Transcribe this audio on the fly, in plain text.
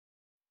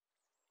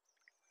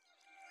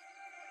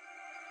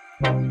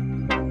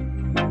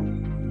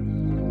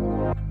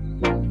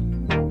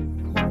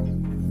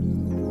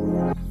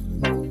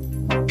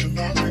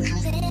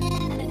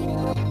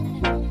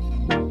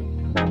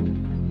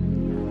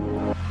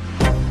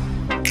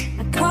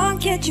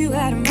Get you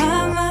out of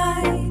my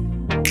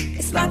mind.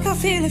 It's like I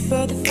feel it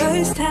for the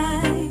first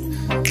time.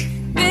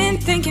 Been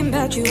thinking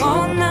about you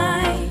all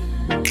night.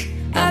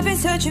 I've been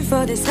searching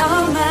for this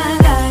all my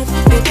life.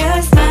 You're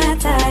just my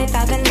type.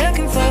 I've been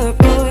looking for a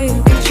boy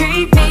who can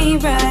treat me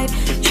right.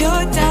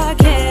 Your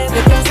dark hair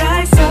with those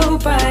eyes so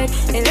bright.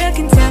 They look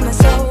into my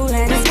soul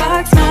and it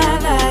sparks my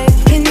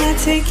life. Can I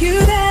take you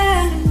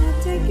there?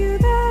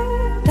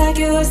 Like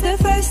it was the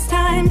first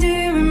time, do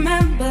you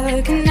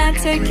remember? Can I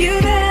take you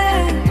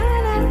there?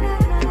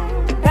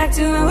 Back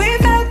to when we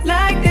felt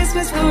like this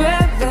was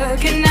forever.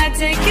 Can I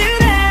take you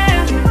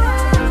there?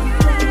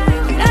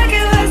 Like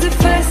it was the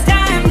first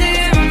time, do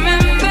you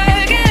remember?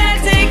 Can I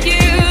take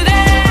you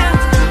there?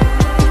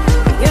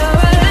 You're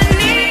all I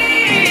need.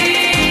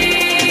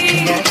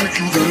 Can I take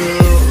you there?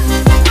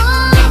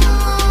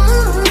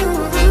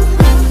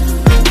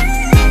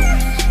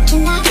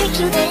 Can I take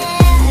you there?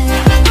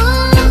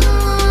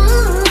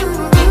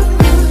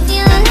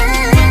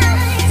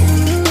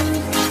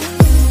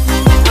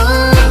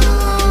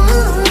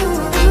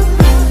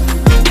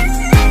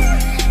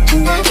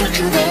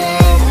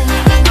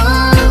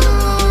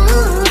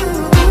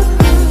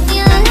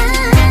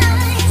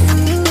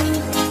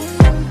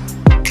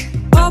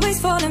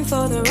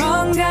 For the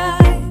wrong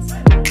guys,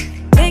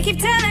 they keep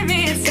telling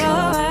me it's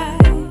alright.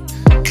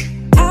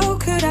 How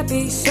could I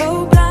be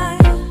so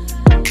blind?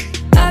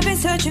 I've been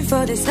searching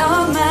for this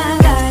all my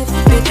life.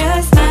 You're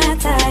just my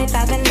type.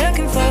 I've been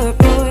looking for a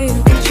boy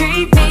who can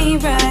treat me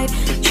right.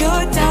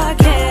 Your dark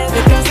hair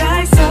with those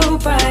eyes so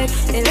bright.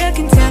 They look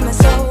into my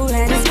soul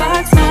and it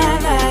sparks my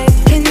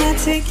life. Can I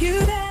take you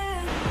there?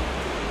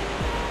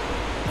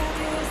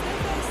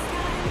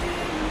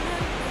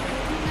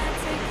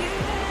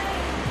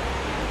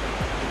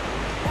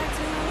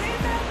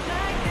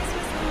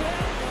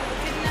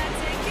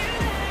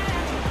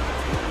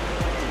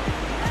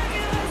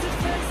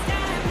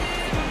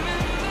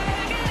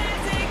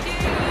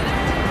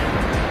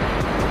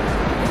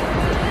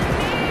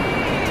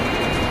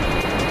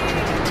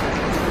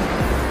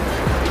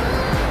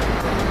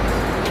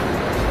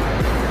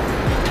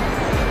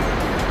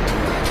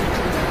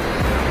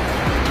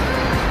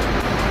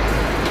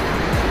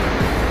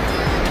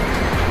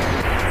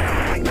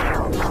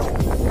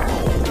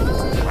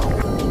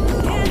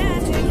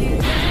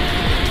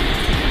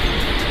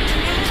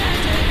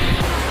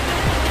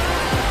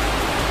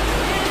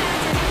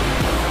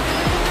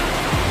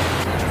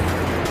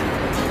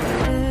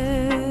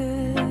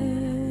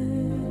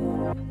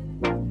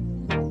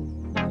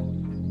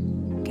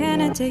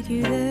 Take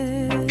you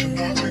there.